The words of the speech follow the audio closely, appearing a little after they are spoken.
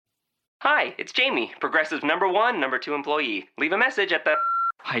Hi, it's Jamie, Progressive's number 1, number 2 employee. Leave a message at the...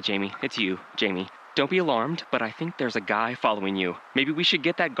 Hi, Jamie. It's you, Jamie. Don't be alarmed, but I think there's a guy following you. Maybe we should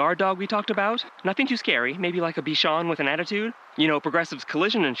get that guard dog we talked about? Nothing too scary. Maybe like a Bichon with an attitude? You know, Progressive's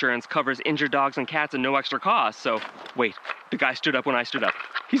collision insurance covers injured dogs and cats at no extra cost, so... Wait, the guy stood up when I stood up.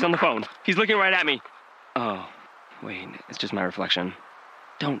 He's on the phone. He's looking right at me. Oh, wait, it's just my reflection.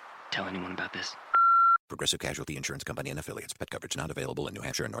 Don't tell anyone about this. Progressive Casualty Insurance Company and Affiliates. Pet coverage not available in New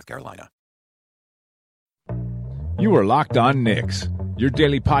Hampshire and North Carolina. You are Locked On Knicks, your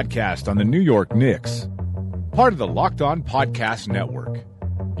daily podcast on the New York Knicks. Part of the Locked On Podcast Network.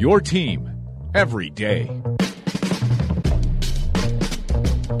 Your team every day.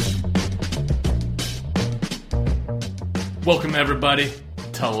 Welcome, everybody,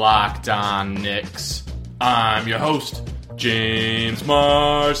 to Locked On Knicks. I'm your host, James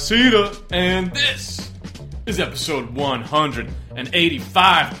Marceda, and this is episode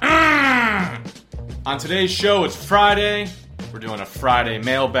 185. On today's show, it's Friday. We're doing a Friday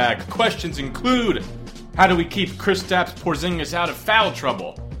mailbag. Questions include, how do we keep Kristaps Porzingis out of foul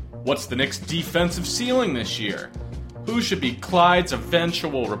trouble? What's the Knicks' defensive ceiling this year? Who should be Clyde's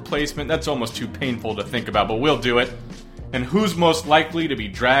eventual replacement? That's almost too painful to think about, but we'll do it. And who's most likely to be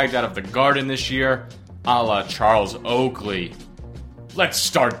dragged out of the Garden this year? A la Charles Oakley. Let's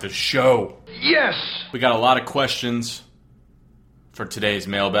start the show. Yes! We got a lot of questions for today's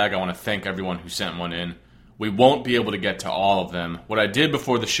mailbag. I want to thank everyone who sent one in. We won't be able to get to all of them. What I did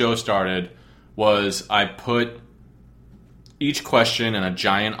before the show started was I put each question in a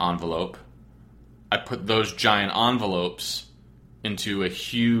giant envelope. I put those giant envelopes into a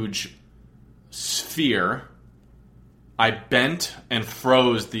huge sphere. I bent and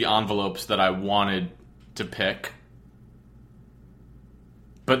froze the envelopes that I wanted to pick.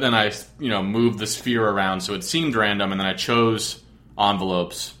 But then I, moved the sphere around so it seemed random, and then I chose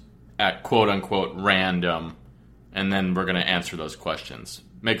envelopes at quote-unquote random, and then we're going to answer those questions.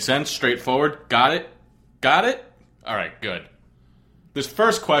 Make sense? Straightforward? Got it? Got it? All right, good. This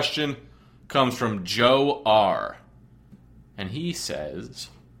first question comes from Joe R., and he says,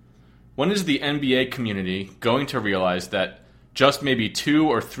 when is the NBA community going to realize that just maybe 2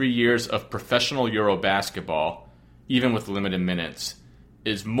 or 3 years of professional Euro basketball, even with limited minutes,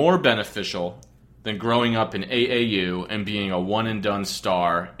 is more beneficial than growing up in AAU and being a one-and-done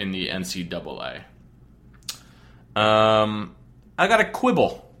star in the NCAA? I got a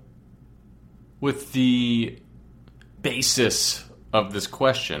quibble with the basis of this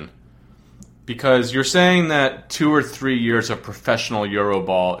question, because you're saying that 2 or 3 years of professional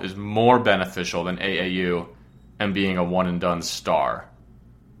Euroball is more beneficial than AAU and being a one-and-done star.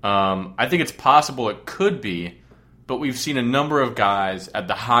 I think it's possible it could be, but we've seen a number of guys at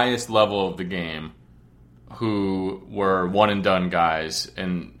the highest level of the game who were one-and-done guys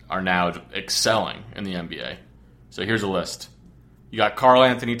and are now excelling in the NBA. So here's a list. You got Karl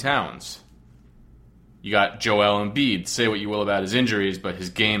Anthony Towns. You got Joel Embiid. Say what you will about his injuries, but his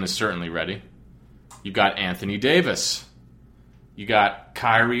game is certainly ready. You got Anthony Davis. You got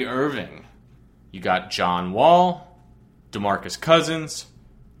Kyrie Irving. You got John Wall, DeMarcus Cousins,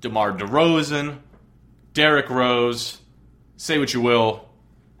 DeMar DeRozan, Derrick Rose. Say what you will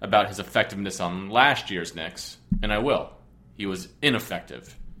about his effectiveness on last year's Knicks, and I will. He was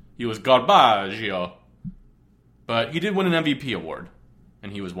ineffective. He was garbaggio. But he did win an MVP award,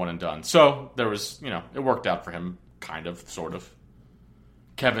 and he was one and done. So there was, it worked out for him, kind of, sort of.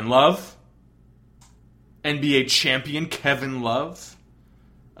 Kevin Love. NBA champion Kevin Love.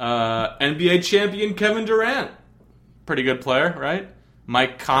 NBA champion Kevin Durant. Pretty good player, right?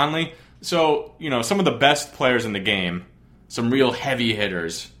 Mike Conley. So, some of the best players in the game, some real heavy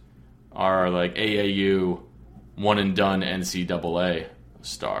hitters, are like AAU, one-and-done NCAA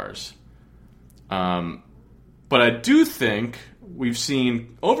stars. But I do think we've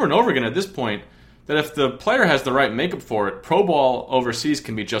seen over and over again at this point that if the player has the right makeup for it, pro ball overseas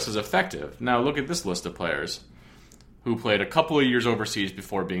can be just as effective. Now look at this list of players who played a couple of years overseas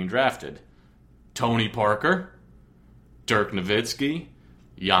before being drafted. Tony Parker, Dirk Nowitzki,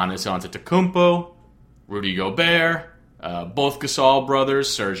 Giannis Antetokounmpo, Rudy Gobert, both Gasol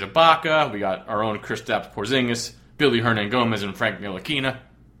brothers, Serge Ibaka. We got our own Kristaps Porzingis, Billy Hernangomez, and Frank Ntilikina.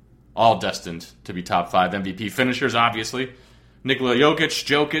 All destined to be top 5 MVP finishers, obviously. Nikola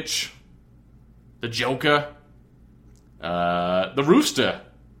Jokic, the Joker, the Rooster,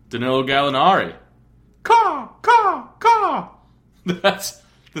 Danilo Gallinari. Caw, caw, caw. That's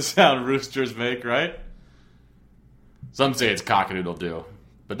the sound roosters make, right? Some say it's cock-a-doodle-doo,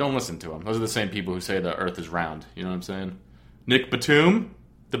 but don't listen to them. Those are the same people who say the earth is round. You know what I'm saying? Nick Batum,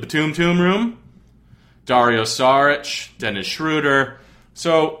 the Batum Room, Dario Saric, Dennis Schroeder.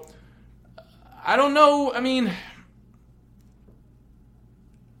 So I don't know. I mean,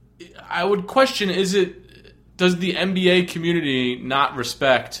 I would question, does the NBA community not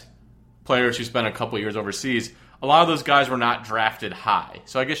respect players who spent a couple years overseas? A lot of those guys were not drafted high.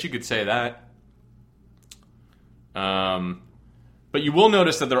 So I guess you could say that. But you will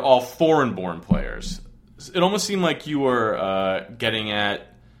notice that they're all foreign-born players. It almost seemed like you were getting at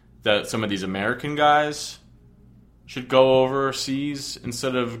that some of these American guys should go overseas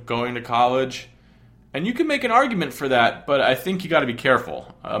instead of going to college. And you can make an argument for that, but I think you got to be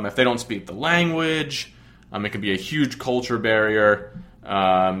careful. If they don't speak the language, it can be a huge culture barrier.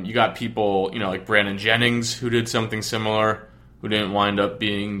 You got people, like Brandon Jennings, who did something similar, who didn't wind up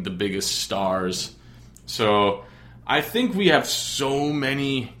being the biggest stars. So I think we have so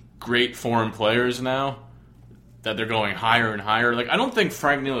many great foreign players now that they're going higher and higher. Like, I don't think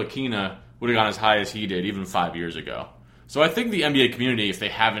Frank Ntilikina would have gone as high as he did even 5 years ago. So I think the NBA community, if they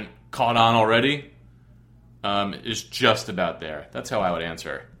haven't caught on already, is just about there. That's how I would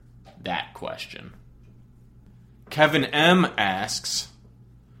answer that question. Kevin M. asks,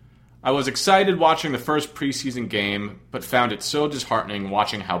 I was excited watching the first preseason game, but found it so disheartening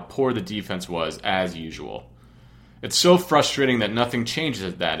watching how poor the defense was as usual. It's so frustrating that nothing changes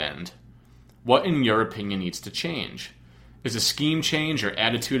at that end. What, in your opinion, needs to change? Is a scheme change or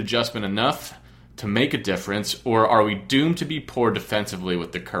attitude adjustment enough to make a difference, or are we doomed to be poor defensively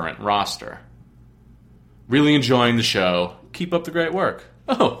with the current roster? Really enjoying the show. Keep up the great work.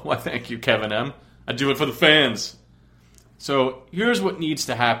 Oh, why thank you, Kevin M. I do it for the fans. So here's what needs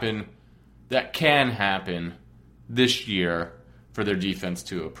to happen that can happen this year for their defense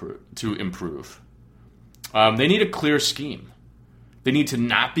to improve. They need a clear scheme. They need to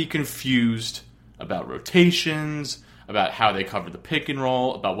not be confused about rotations, about how they cover the pick and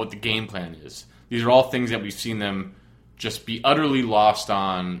roll, about what the game plan is. These are all things that we've seen them just be utterly lost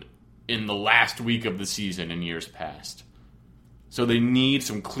on in the last week of the season in years past. So they need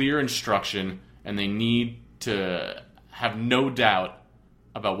some clear instruction, and they need to have no doubt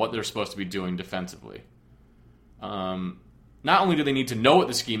about what they're supposed to be doing defensively. Not only do they need to know what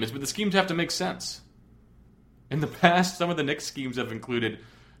the scheme is, but the schemes have to make sense. In the past, some of the Knicks schemes have included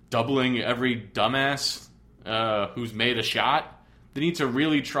doubling every dumbass who's made a shot. They need to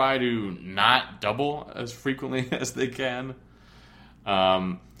really try to not double as frequently as they can.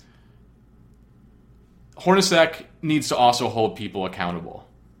 Hornacek needs to also hold people accountable.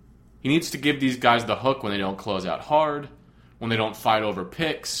 He needs to give these guys the hook when they don't close out hard, when they don't fight over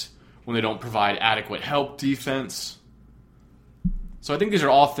picks, when they don't provide adequate help defense. So I think these are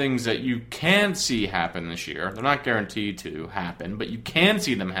all things that you can see happen this year. They're not guaranteed to happen, but you can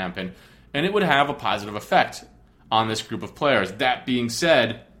see them happen, and it would have a positive effect on this group of players. That being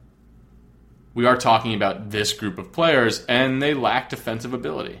said, we are talking about this group of players, and they lack defensive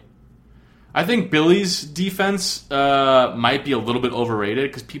ability. I think Billy's defense might be a little bit overrated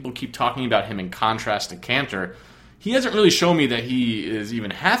because people keep talking about him in contrast to Cantor. He hasn't really shown me that he is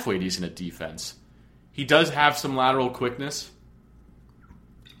even halfway decent at defense. He does have some lateral quickness.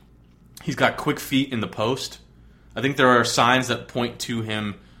 He's got quick feet in the post. I think there are signs that point to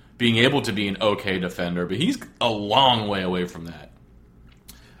him being able to be an okay defender, but he's a long way away from that.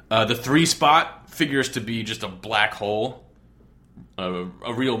 The 3 spot figures to be just a black hole,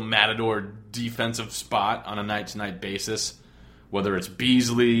 a real matador defensive spot on a night-to-night basis, whether it's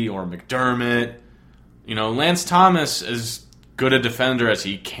Beasley or McDermott. Lance Thomas is good a defender as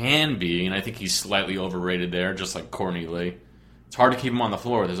he can be, and I think he's slightly overrated there, just like Courtney Lee. It's hard to keep him on the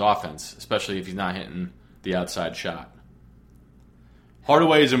floor with his offense, especially if he's not hitting the outside shot.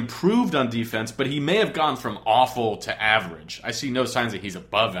 Hardaway has improved on defense, but he may have gone from awful to average. I see no signs that he's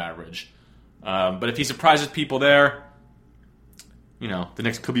above average. But if he surprises people there, the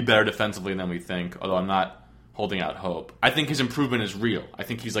Knicks could be better defensively than we think, although I'm not holding out hope. I think his improvement is real. I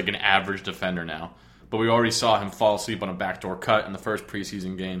think he's like an average defender now. But we already saw him fall asleep on a backdoor cut in the first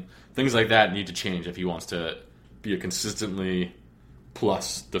preseason game. Things like that need to change if he wants to be a consistently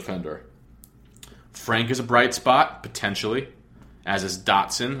plus defender. Frank is a bright spot, potentially, as is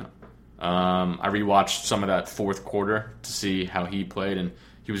Dotson. I rewatched some of that fourth quarter to see how he played, and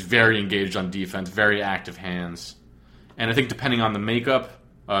he was very engaged on defense, very active hands. And I think depending on the matchup,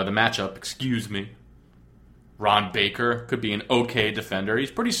 Ron Baker could be an okay defender.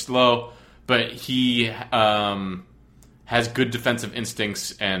 He's pretty slow, but he has good defensive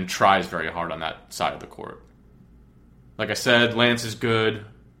instincts and tries very hard on that side of the court. Like I said, Lance is good,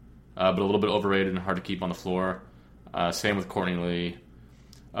 but a little bit overrated and hard to keep on the floor. Same with Courtney Lee.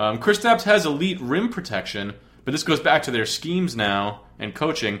 Kristaps has elite rim protection, but this goes back to their schemes now and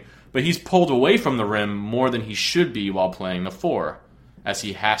coaching. But he's pulled away from the rim more than he should be while playing the 4, as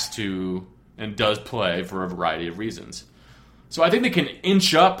he has to and does play for a variety of reasons. So I think they can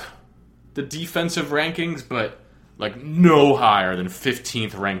inch up the defensive rankings, but like no higher than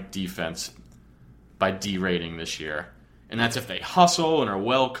 15th ranked defense by D rating this year. And that's if they hustle and are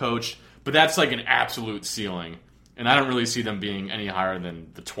well coached, but that's like an absolute ceiling. And I don't really see them being any higher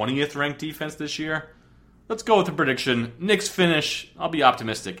than the 20th ranked defense this year. Let's go with the prediction. Knicks finish, I'll be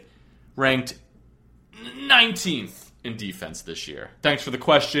optimistic, ranked 19th in defense this year. Thanks for the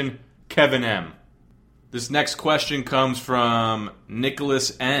question, Kevin M. This next question comes from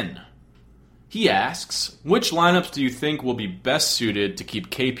Nicholas N. He asks, which lineups do you think will be best suited to keep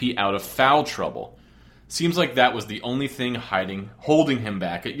KP out of foul trouble? Seems like that was the only thing holding him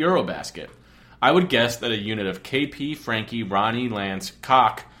back at Eurobasket. I would guess that a unit of KP, Frankie, Ronnie, Lance,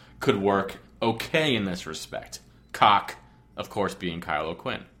 Cock could work okay in this respect. Cock, of course, being Kyle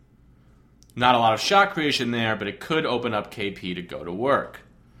O'Quinn. Not a lot of shot creation there, but it could open up KP to go to work.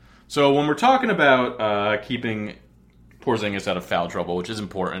 So when we're talking about keeping Porzingis out of foul trouble, which is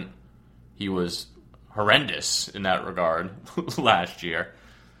important, he was horrendous in that regard last year.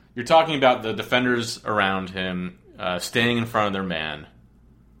 You're talking about the defenders around him staying in front of their man.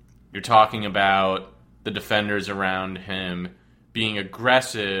 You're talking about the defenders around him being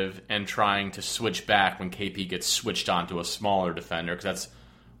aggressive and trying to switch back when KP gets switched onto a smaller defender, because that's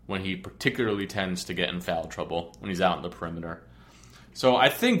when he particularly tends to get in foul trouble, when he's out in the perimeter. So I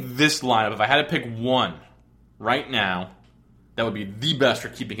think this lineup, if I had to pick one right now, that would be the best for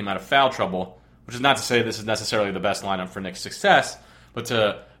keeping him out of foul trouble, which is not to say this is necessarily the best lineup for Knicks' success, but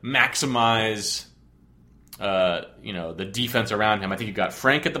to maximize the defense around him. I think you got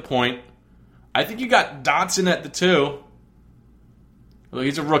Frank at the point. I think you got Dotson at the 2. Well,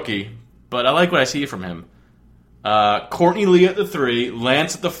 he's a rookie, but I like what I see from him. Courtney Lee at the 3,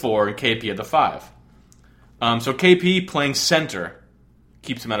 Lance at the 4, and KP at the 5. So KP playing center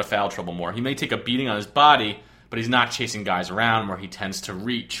keeps him out of foul trouble more. He may take a beating on his body, but he's not chasing guys around where he tends to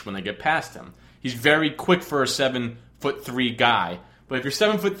reach when they get past him. He's very quick for a 7'3" guy, but if you're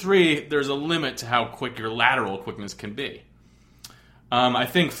 7'3", there's a limit to how quick your lateral quickness can be. I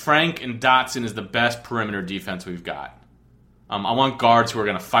think Frank and Dotson is the best perimeter defense we've got. I want guards who are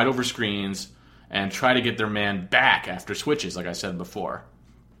going to fight over screens and try to get their man back after switches, like I said before.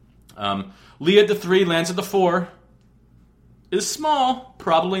 Lee at the 3, Lance at the 4. Is small,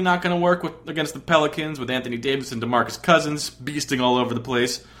 probably not going to work against the Pelicans with Anthony Davis and DeMarcus Cousins beasting all over the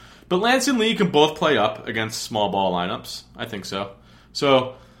place. But Lance and Lee can both play up against small ball lineups. I think so.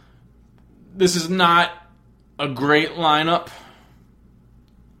 So this is not a great lineup.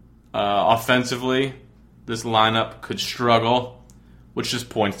 Offensively, this lineup could struggle, which just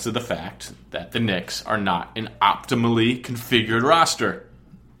points to the fact that the Knicks are not an optimally configured roster.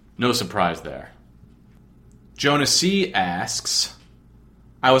 No surprise there. Jonah C. asks,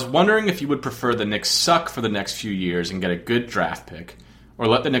 I was wondering if you would prefer the Knicks suck for the next few years and get a good draft pick, or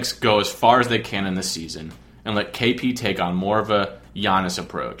let the Knicks go as far as they can in the season and let KP take on more of a Giannis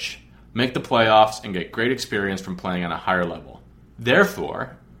approach, make the playoffs, and get great experience from playing on a higher level,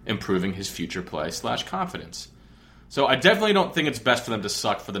 therefore improving his future play/confidence. So I definitely don't think it's best for them to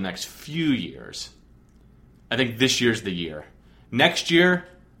suck for the next few years. I think this year's the year. Next year,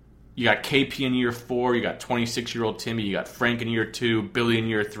 you got KP in year 4, you got 26-year-old Timmy, you got Frank in year 2, Billy in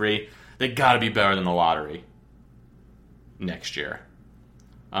year 3. They got to be better than the lottery next year.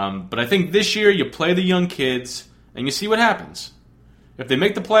 But I think this year you play the young kids and you see what happens. If they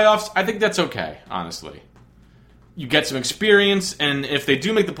make the playoffs, I think that's okay, honestly. You get some experience, and if they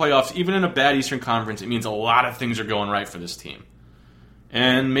do make the playoffs, even in a bad Eastern Conference, it means a lot of things are going right for this team.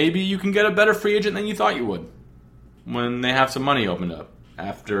 And maybe you can get a better free agent than you thought you would when they have some money opened up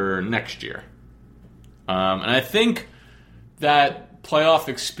after next year. And I think that playoff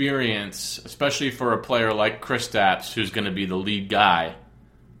experience, especially for a player like Kristaps, who's going to be the lead guy,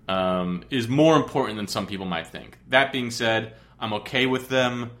 is more important than some people might think. That being said, I'm okay with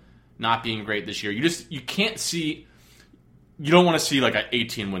them not being great this year. You can't see, you don't want to see like an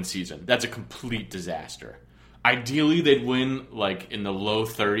 18-win season. That's a complete disaster. Ideally, they'd win like in the low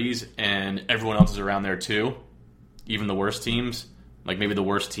 30s, and everyone else is around there too, even the worst teams. Like maybe the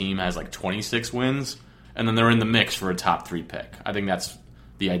worst team has like 26 wins, and then they're in the mix for a top 3 pick. I think that's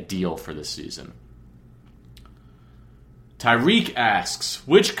the ideal for this season. Tyreek asks,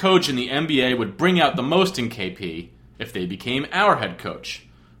 which coach in the NBA would bring out the most in KP if they became our head coach?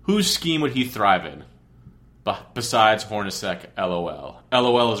 Whose scheme would he thrive in? Besides Hornacek, LOL.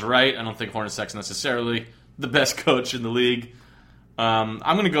 LOL is right. I don't think Hornacek's necessarily the best coach in the league. I'm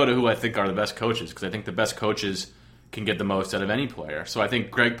going to go to who I think are the best coaches, because I think the best coaches can get the most out of any player. So I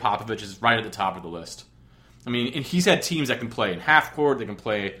think Greg Popovich is right at the top of the list. I mean, he's had teams that can play in half court, they can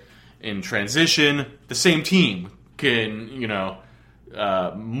play in transition. The same team can,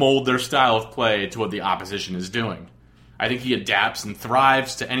 mold their style of play to what the opposition is doing. I think he adapts and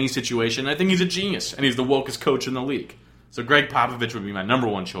thrives to any situation. I think he's a genius, and he's the wokest coach in the league. So Greg Popovich would be my number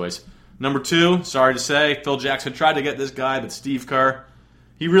one choice. Number two, sorry to say, Phil Jackson tried to get this guy, but Steve Kerr,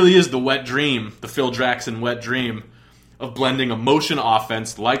 he really is the wet dream, the Phil Jackson wet dream of blending a motion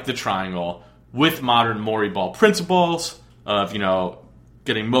offense like the triangle with modern Morey ball principles of,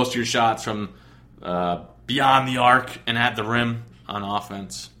 getting most of your shots from beyond the arc and at the rim on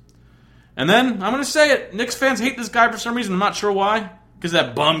offense. And then, I'm going to say it, Knicks fans hate this guy for some reason. I'm not sure why, because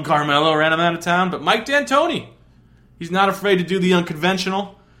that bum Carmelo ran him out of town. But Mike D'Antoni, he's not afraid to do the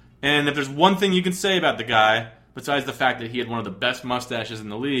unconventional. And if there's one thing you can say about the guy, besides the fact that he had one of the best mustaches in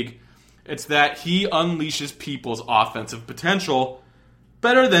the league, it's that he unleashes people's offensive potential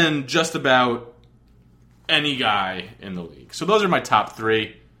better than just about any guy in the league. So those are my top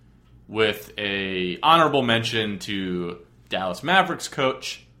three, with a honorable mention to Dallas Mavericks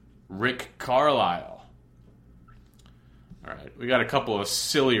coach Rick Carlisle. All right, we got a couple of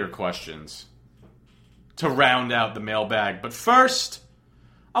sillier questions to round out the mailbag. But first,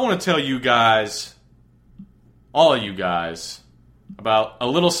 I want to tell you guys, all of you guys, about a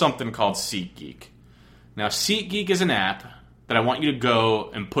little something called SeatGeek. Now, SeatGeek is an app that I want you to go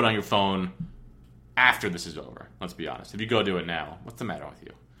and put on your phone after this is over. Let's be honest. If you go do it now, what's the matter with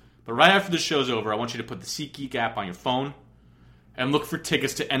you? But right after the show's over, I want you to put the SeatGeek app on your phone and look for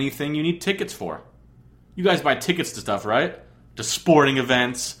tickets to anything you need tickets for. You guys buy tickets to stuff, right? To sporting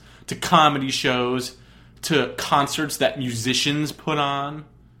events, to comedy shows, to concerts that musicians put on,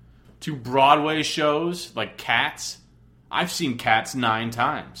 to Broadway shows like Cats. I've seen Cats 9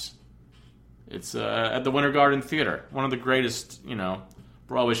 times. It's at the Winter Garden Theater, one of the greatest,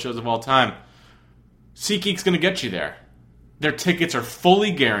 Broadway shows of all time. SeatGeek's going to get you there. Their tickets are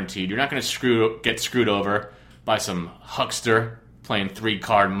fully guaranteed. You're not going to get screwed over by some huckster playing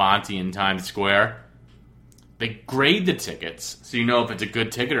 3-card Monty in Times Square. They grade the tickets so you know if it's a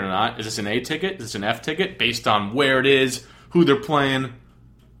good ticket or not. Is this an A ticket? Is this an F ticket? Based on where it is, who they're playing,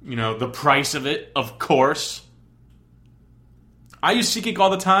 the price of it, of course. I use SeatGeek all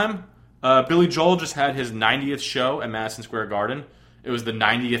the time. Billy Joel just had his 90th show at Madison Square Garden. It was the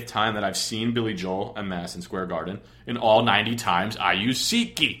 90th time that I've seen Billy Joel at Madison Square Garden. In all 90 times, I use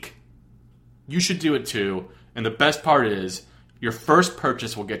SeatGeek. You should do it too. And the best part is, your first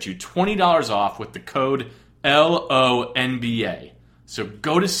purchase will get you $20 off with the code LONBA. So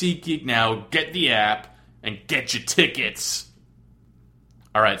go to SeatGeek now, get the app, and get your tickets.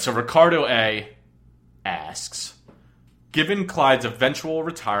 All right, so Ricardo A. asks, given Clyde's eventual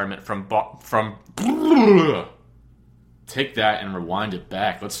retirement from take that and rewind it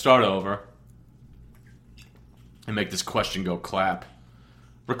back. Let's start over and make this question go clap.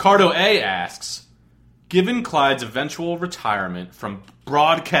 Ricardo A. asks, given Clyde's eventual retirement from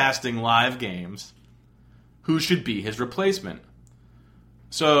broadcasting live games, who should be his replacement?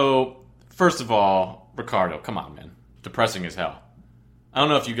 So, first of all, Ricardo, come on, man. Depressing as hell. I don't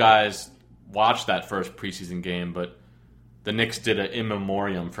know if you guys watched that first preseason game, but the Knicks did an in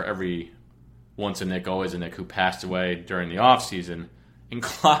memoriam for every once a Knick, always a Knick who passed away during the offseason. And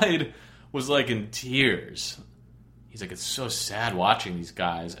Clyde was like in tears. He's like, it's so sad watching these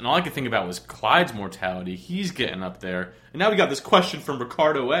guys. And all I could think about was Clyde's mortality. He's getting up there. And now we got this question from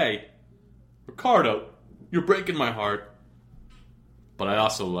Ricardo A. Ricardo, you're breaking my heart. But I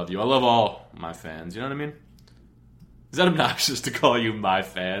also love you. I love all my fans. You know what I mean? Is that obnoxious to call you my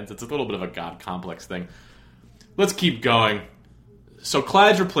fans? It's a little bit of a God complex thing. Let's keep going. So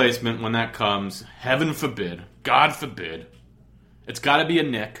Clyde's replacement, when that comes, heaven forbid, God forbid, it's got to be a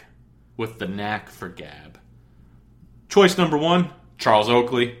Knick with the knack for gab. Choice number 1, Charles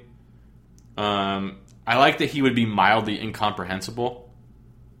Oakley. I like that he would be mildly incomprehensible.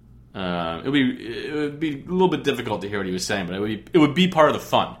 It would be a little bit difficult to hear what he was saying, but it would be part of the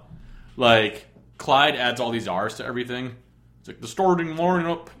fun. Like, Clyde adds all these R's to everything. It's like, the starting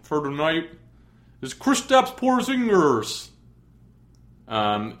lineup for tonight is Kristaps Porzingis.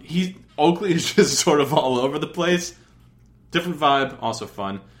 Oakley is just sort of all over the place. Different vibe, also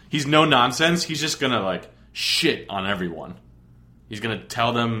fun. He's no nonsense. He's just gonna shit on everyone. He's gonna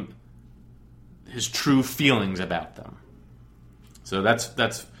tell them his true feelings about them. So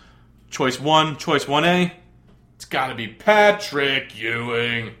that's choice 1. Choice 1A. It's gotta be Patrick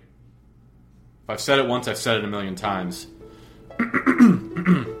Ewing. If I've said it once, I've said it a million times. Bring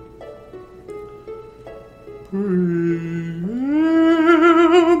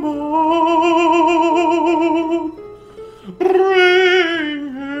him home.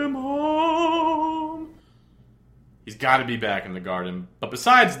 Bring him home. He's got to be back in the Garden. But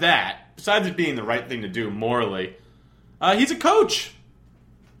besides it being the right thing to do morally, he's a coach.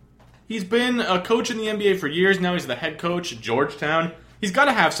 He's been a coach in the NBA for years. Now he's the head coach at Georgetown. He's got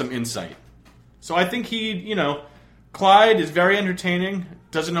to have some insight. So I think Clyde is very entertaining.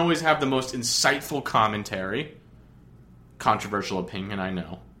 Doesn't always have the most insightful commentary. Controversial opinion, I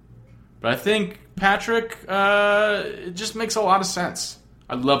know. But I think Patrick, it just makes a lot of sense.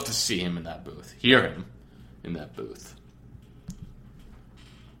 I'd love to see him in that booth. Hear him in that booth.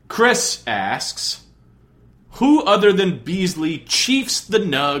 Chris asks, who other than Beasley chiefs the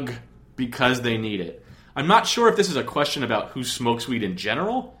nug because they need it? I'm not sure if this is a question about who smokes weed in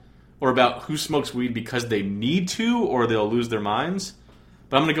general, or about who smokes weed because they need to, or they'll lose their minds.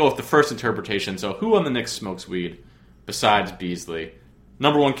 But I'm going to go with the first interpretation. So who on the Knicks smokes weed besides Beasley?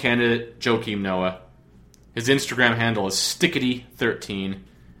 Number one candidate, Joakim Noah. His Instagram handle is Stickety13.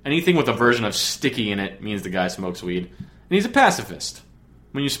 Anything with a version of sticky in it means the guy smokes weed. And he's a pacifist.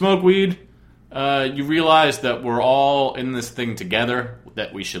 When you smoke weed, you realize that we're all in this thing together,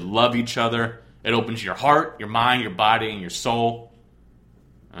 that we should love each other. It opens your heart, your mind, your body, and your soul.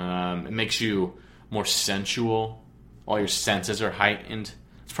 It makes you more sensual. All your senses are heightened.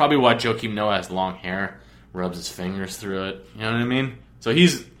 It's probably why Joakim Noah has long hair, rubs his fingers through it. You know what I mean? So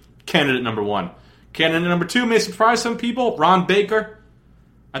he's candidate number one. Candidate number two may surprise some people. Ron Baker.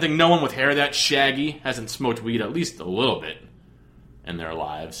 I think no one with hair that shaggy hasn't smoked weed at least a little bit in their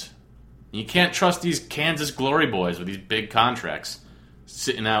lives. You can't trust these Kansas glory boys with these big contracts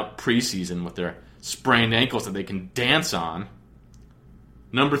sitting out preseason with their sprained ankles that they can dance on.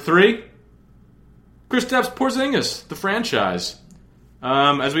 Number three, Kristaps Porzingis, the franchise.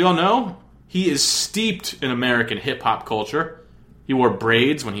 As we all know, he is steeped in American hip-hop culture. He wore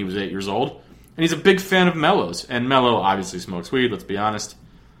braids when he was 8 years old. And he's a big fan of Melo's. And Melo obviously smokes weed, let's be honest.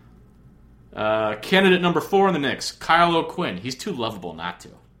 Candidate number four in the Knicks, Kyle O'Quinn. He's too lovable not to.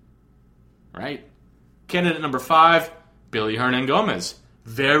 Right? Candidate number five, Billy Hernangomez.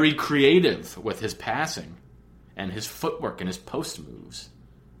 Very creative with his passing and his footwork and his post moves.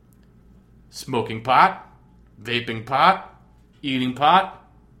 Smoking pot, vaping pot, eating pot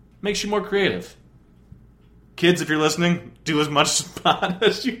makes you more creative. Kids, if you're listening, do as much pot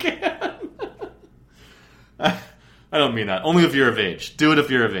as you can. I don't mean that. Only if you're of age. Do it if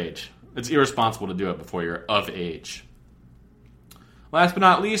you're of age. It's irresponsible to do it before you're of age. Last but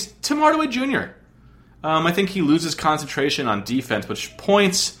not least, Tim Hardaway Jr. I think he loses concentration on defense, which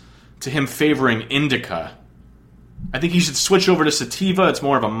points to him favoring indica. I think he should switch over to sativa. It's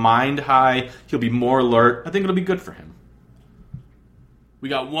more of a mind high. He'll be more alert. I think it'll be good for him. We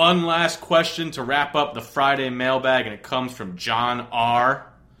got one last question to wrap up the Friday mailbag, and it comes from John R.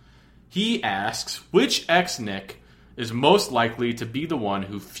 He asks, which ex-Knick is most likely to be the one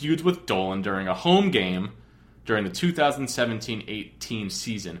who feuds with Dolan during a home game during the 2017-18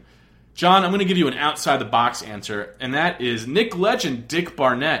 season? John, I'm going to give you an outside-the-box answer, and that is Knick legend Dick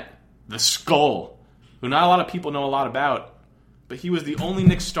Barnett, the Skull, who not a lot of people know a lot about, but he was the only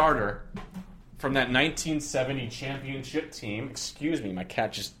Knicks starter from that 1970 championship team. Excuse me, my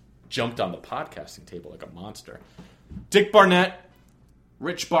cat just jumped on the podcasting table like a monster. Dick Barnett,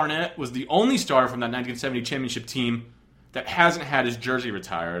 Rich Barnett, was the only starter from that 1970 championship team that hasn't had his jersey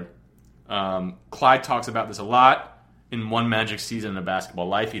retired. Clyde talks about this a lot in one Magic season in a basketball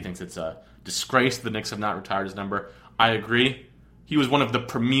life. He thinks it's a disgrace the Knicks have not retired his number. I agree. He was one of the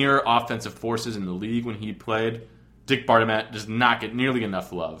premier offensive forces in the league when he played. Dick Barnett does not get nearly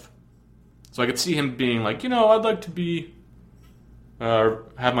enough love. So I could see him being like, I'd like to be,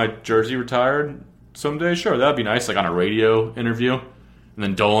 have my jersey retired someday. Sure, that'd be nice, like on a radio interview. And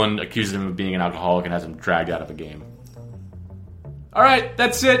then Dolan accuses him of being an alcoholic and has him dragged out of a game. All right,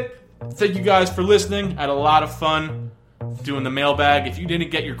 that's it. Thank you guys for listening. I had a lot of fun doing the mailbag. If you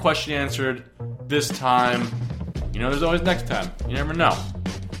didn't get your question answered this time, there's always next time. You never know.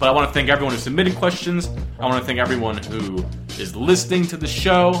 But I want to thank everyone who submitted questions. I want to thank everyone who is listening to the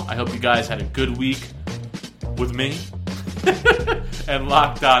show. I hope you guys had a good week with me and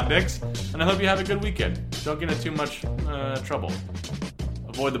Locked On Knicks. And I hope you have a good weekend. Don't get into too much trouble.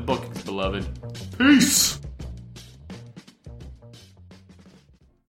 Avoid the bookings, beloved. Peace!